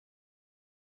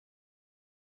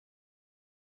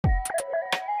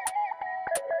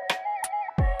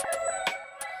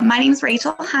My name's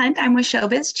Rachel Hunt. I'm with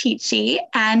Showbiz Cheat Sheet.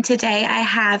 And today I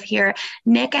have here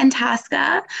Nick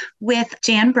Antosca with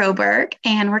Jan Broberg.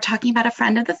 And we're talking about A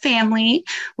Friend of the Family,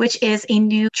 which is a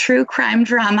new true crime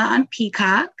drama on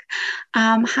Peacock.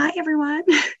 Hi, everyone.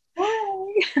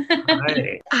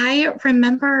 Hi. I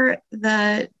remember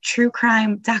the true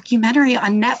crime documentary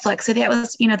on Netflix. So that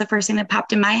was, the first thing that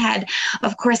popped in my head.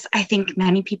 Of course, I think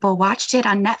many people watched it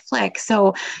on Netflix.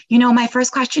 So, my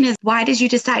first question is, why did you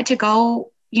decide to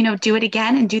go, do it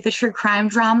again and do the true crime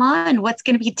drama, and what's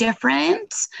going to be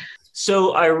different?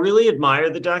 So I really admire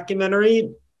the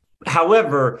documentary.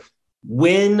 However,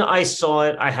 when I saw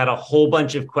it, I had a whole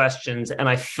bunch of questions and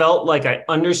I felt like I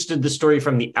understood the story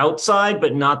from the outside,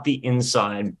 but not the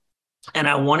inside. And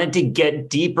I wanted to get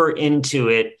deeper into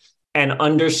it and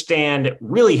understand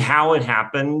really how it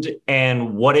happened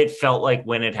and what it felt like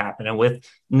when it happened. And with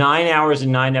 9 hours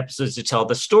and 9 episodes to tell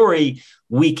the story,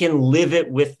 we can live it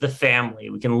with the family.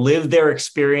 We can live their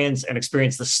experience and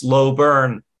experience the slow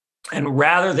burn. And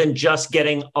rather than just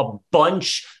getting a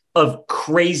bunch of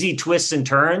crazy twists and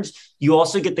turns, you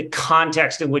also get the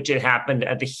context in which it happened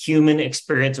and the human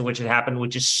experience in which it happened,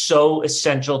 which is so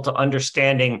essential to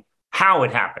understanding how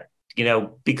it happened,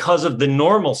 because of the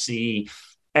normalcy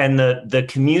and the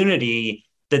community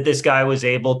that this guy was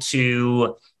able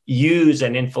to use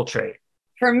and infiltrate.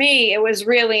 For me, it was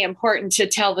really important to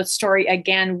tell the story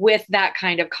again with that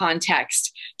kind of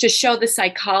context, to show the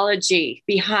psychology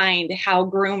behind how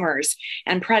groomers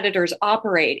and predators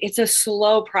operate. It's a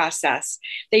slow process.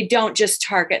 They don't just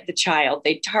target the child,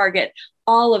 they target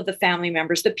all of the family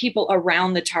members, the people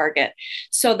around the target.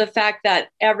 So the fact that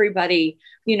everybody,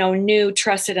 knew,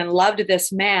 trusted, and loved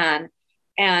this man,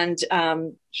 and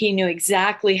he knew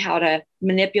exactly how to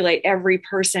manipulate every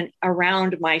person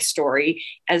around my story,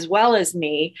 as well as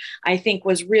me, I think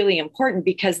was really important,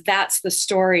 because that's the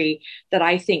story that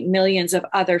I think millions of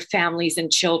other families and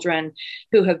children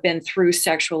who have been through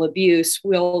sexual abuse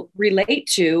will relate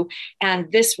to.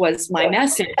 And this was my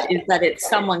message, is that it's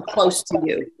someone close to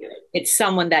you. It's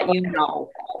someone that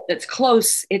that's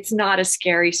close. It's not a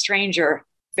scary stranger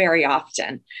very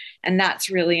often. And that's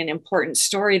really an important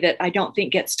story that I don't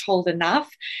think gets told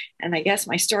enough. And I guess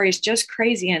my story is just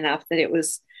crazy enough that it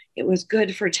was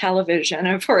good for television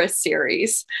and for a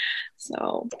series.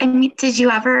 So, Did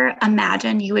you ever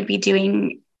imagine you would be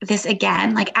doing this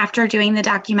again? Like, after doing the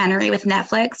documentary with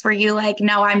Netflix, were you like,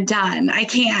 no, I'm done, I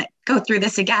can't go through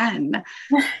this again?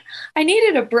 I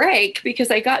needed a break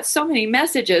because I got so many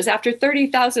messages after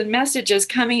 30,000 messages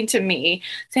coming to me.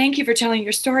 Thank you for telling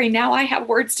your story. Now I have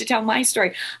words to tell my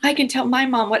story. I can tell my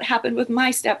mom what happened with my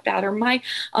stepdad or my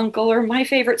uncle or my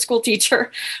favorite school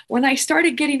teacher. When I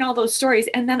started getting all those stories,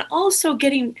 and then also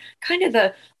getting kind of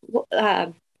the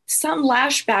some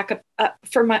lashback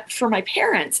for my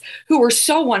parents, who were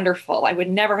so wonderful. I would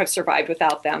never have survived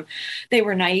without them. They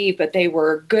were naive, but they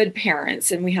were good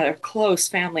parents, and we had a close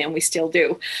family, and we still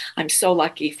do. I'm so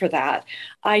lucky for that.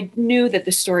 I knew that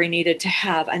the story needed to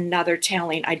have another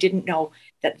telling. I didn't know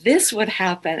that this would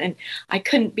happen, and I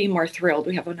couldn't be more thrilled.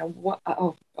 We have an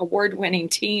award-winning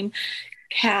team,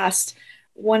 cast,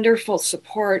 wonderful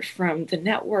support from the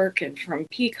network and from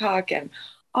Peacock, and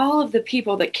all of the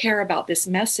people that care about this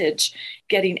message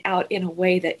getting out in a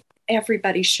way that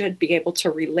everybody should be able to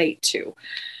relate to.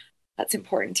 That's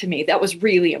important to me. That was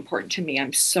really important to me.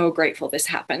 I'm so grateful this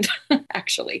happened.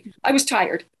 Actually, I was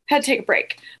tired, had to take a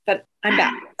break, but I'm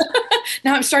back.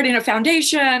 Now I'm starting a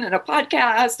foundation and a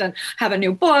podcast and have a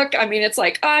new book. I mean, it's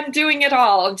like I'm doing it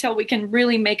all until we can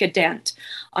really make a dent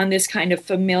on this kind of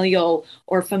familial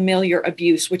or familiar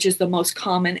abuse, which is the most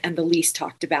common and the least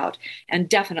talked about, and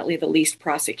definitely the least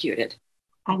prosecuted.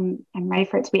 I'm ready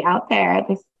for it to be out there.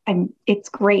 It's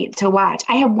great to watch.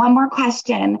 I have one more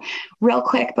question real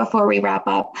quick before we wrap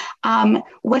up.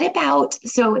 What about,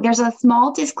 so there's a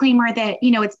small disclaimer that,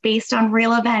 it's based on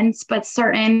real events, but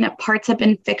certain parts have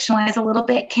been fictionalized a little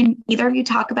bit. Can either of you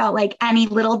talk about like any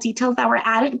little details that were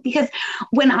added? Because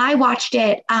when I watched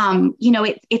it,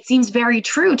 it seems very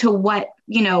true to what,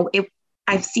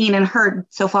 I've seen and heard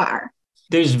so far.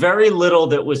 There's very little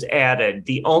that was added.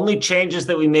 The only changes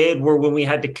that we made were when we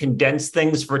had to condense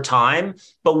things for time,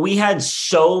 but we had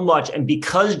so much. And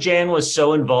because Jan was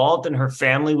so involved and her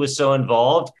family was so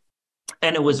involved,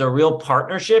 and it was a real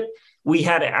partnership, we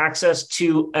had access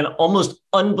to an almost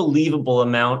unbelievable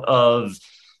amount of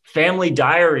family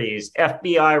diaries,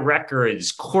 FBI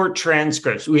records, court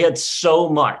transcripts. We had so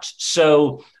much.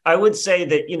 So I would say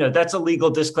that, that's a legal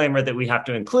disclaimer that we have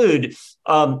to include.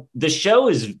 The show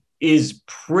is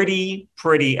pretty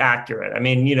accurate. I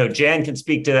mean, Jan can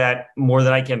speak to that more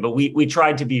than I can, but we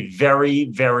tried to be very,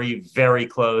 very, very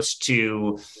close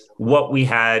to what we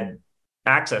had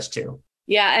access to.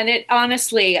 Yeah. And it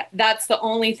honestly, that's the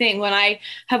only thing when I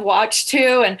have watched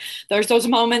too. And there's those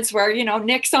moments where,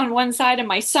 Nick's on one side and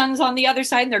my son's on the other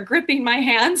side and they're gripping my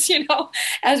hands,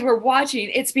 as we're watching.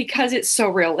 It's because it's so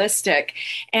realistic.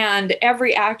 And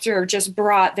every actor just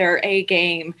brought their A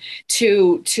game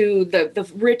to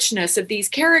the richness of these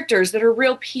characters that are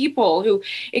real people who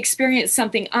experienced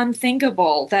something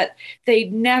unthinkable that they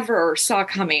never saw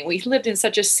coming. We lived in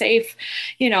such a safe,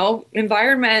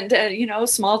 environment,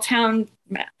 small town,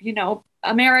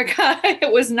 America.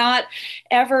 It was not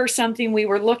ever something we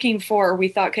were looking for, we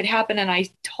thought could happen. And I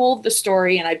told the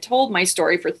story, and I've told my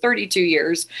story for 32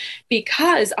 years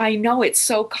because I know it's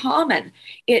so common.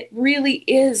 It really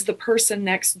is the person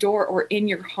next door or in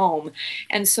your home.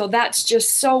 And so that's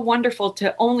just so wonderful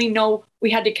to only know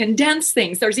we had to condense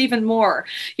things. There's even more,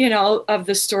 of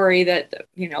the story that,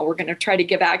 we're going to try to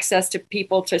give access to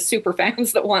people, to super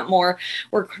fans that want more.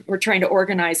 We're trying to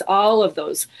organize all of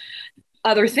those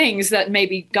other things that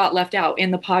maybe got left out in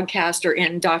the podcast or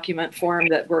in document form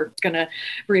that we're going to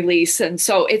release. And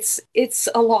so it's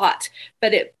a lot,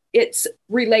 but it's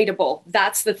relatable.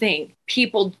 That's the thing.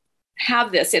 People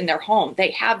have this in their home.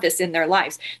 They have this in their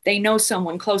lives. They know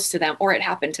someone close to them, or it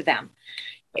happened to them.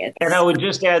 And I would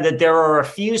just add that there are a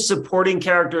few supporting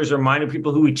characters or minor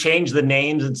people who we change the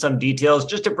names and some details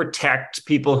just to protect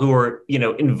people who are,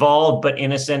 involved but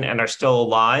innocent and are still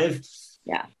alive.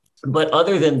 Yeah. But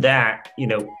other than that,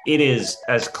 it is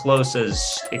as close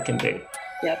as it can be.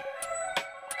 Yep.